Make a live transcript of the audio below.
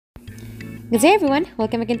Good day everyone!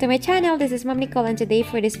 Welcome again to my channel. This is Ma'am Nicole and today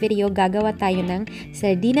for this video, gagawa tayo ng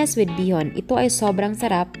sardinas with bihon. Ito ay sobrang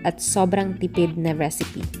sarap at sobrang tipid na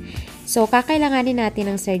recipe. So, kakailanganin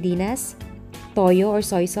natin ng sardinas, toyo or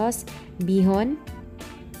soy sauce, bihon,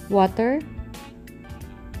 water,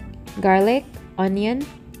 garlic, onion,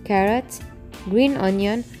 carrots, green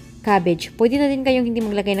onion, cabbage. Pwede na din kayong hindi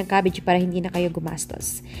maglagay ng cabbage para hindi na kayo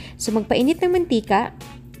gumastos. So, magpainit ng mantika,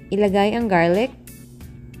 ilagay ang garlic,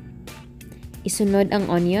 isunod ang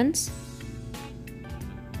onions,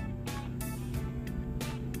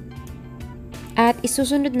 at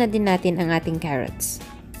isusunod na din natin ang ating carrots.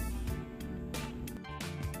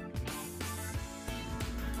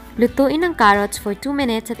 Lutuin ang carrots for 2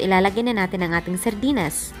 minutes at ilalagay na natin ang ating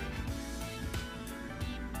sardinas.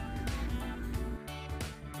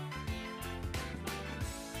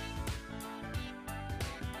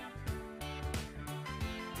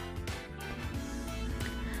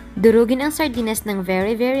 Durugin ang sardinas ng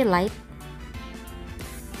very light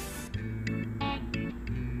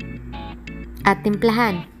at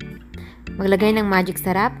timplahan. Maglagay ng magic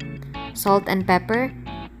sarap, salt and pepper,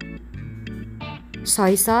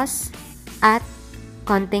 soy sauce, at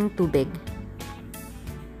konting tubig.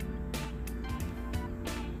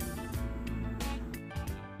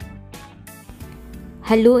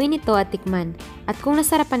 Haluin ito at tikman. At kung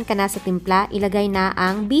nasarapan ka na sa timpla, ilagay na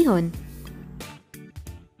ang bihon.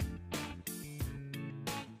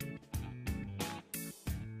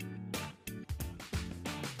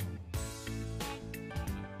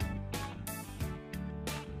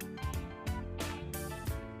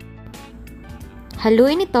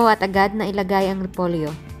 Haluin ito at agad na ilagay ang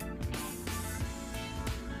repolyo.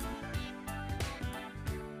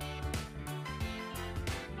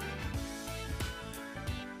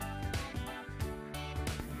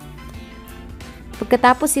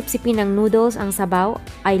 Pagkatapos sipsipin ng noodles ang sabaw,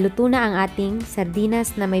 ay luto na ang ating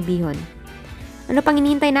sardinas na may bihon. Ano pang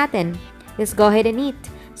hinihintay natin? Let's go ahead and eat!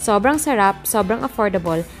 Sobrang sarap, sobrang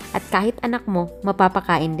affordable, at kahit anak mo,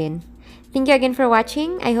 mapapakain din. Thank you again for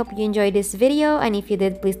watching. I hope you enjoyed this video, and if you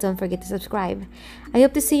did, please don't forget to subscribe. I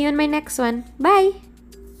hope to see you in my next one. Bye!